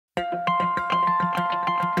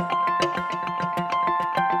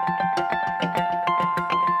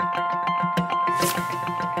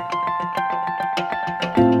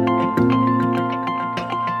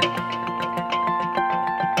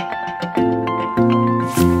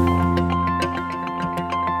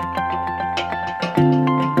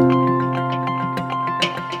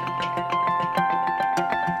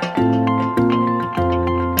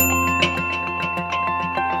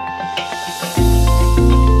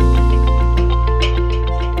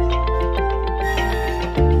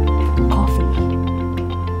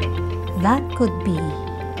could be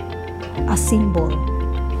a symbol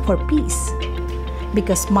for peace,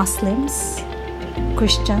 because Muslims,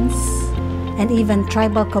 Christians, and even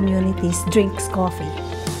tribal communities drinks coffee.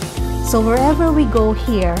 So wherever we go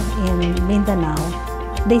here in Mindanao,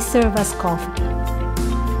 they serve us coffee.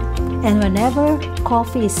 And whenever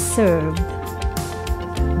coffee is served,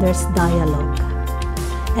 there's dialogue.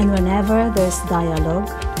 And whenever there's dialogue,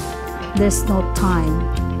 there's no time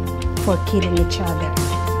for killing each other.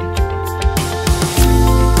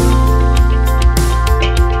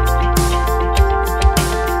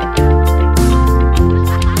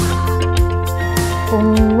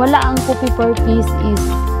 Kung wala ang coffee per piece is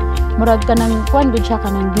murag ka ng kuan gud siya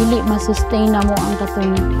kanang dili ma-sustain na mo ang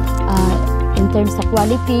katong in terms sa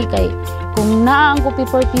quality, kay kung naa ang coffee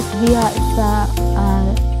per piece diha sa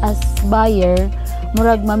as buyer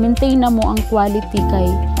murag ma-maintain na mo ang quality,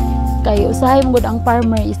 kay usahay mo gud ang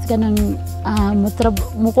farmer is kanang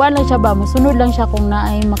mukuan lang siya ba, musunod lang siya kung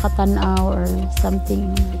naay makatan-aw or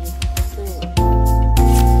something.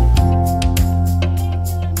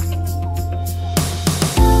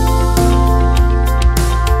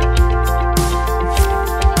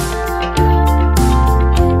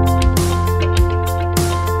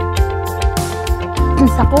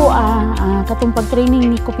 Sa ko katong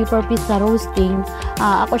pag-training ni coffee per piece sa roasting,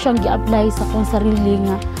 ako siyang gi-apply sa kong sarili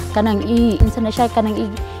nga kanang insa na siya kanang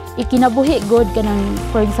ikinabuhi god kanang,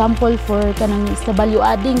 for example for kanang sa value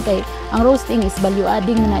adding, kay ang roasting is value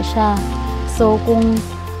adding na siya. So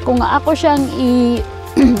kung ako siyang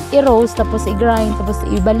i-roast tapos i-grind tapos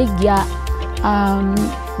ibaligya,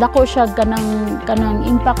 dako siya kanang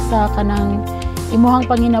impact sa kanang imuhang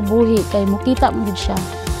panginabuhi, kay mukita mo gid siya,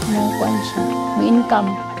 mo kuan siya, mo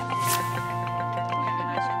income.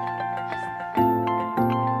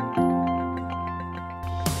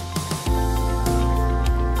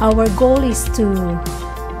 Our goal is to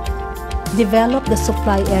develop the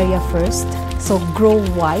supply area first, so grow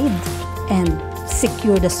wide and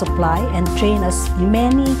secure the supply and train as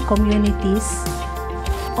many communities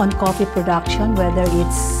on coffee production, whether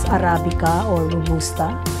it's Arabica or Robusta.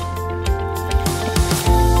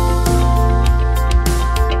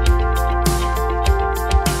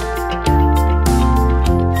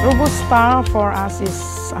 Robusta for us is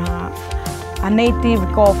a native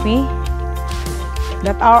coffee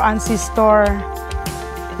that our ancestors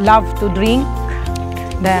love to drink.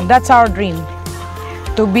 Then that's our dream,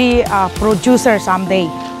 to be a producer someday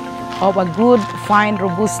of a good, fine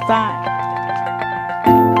Robusta.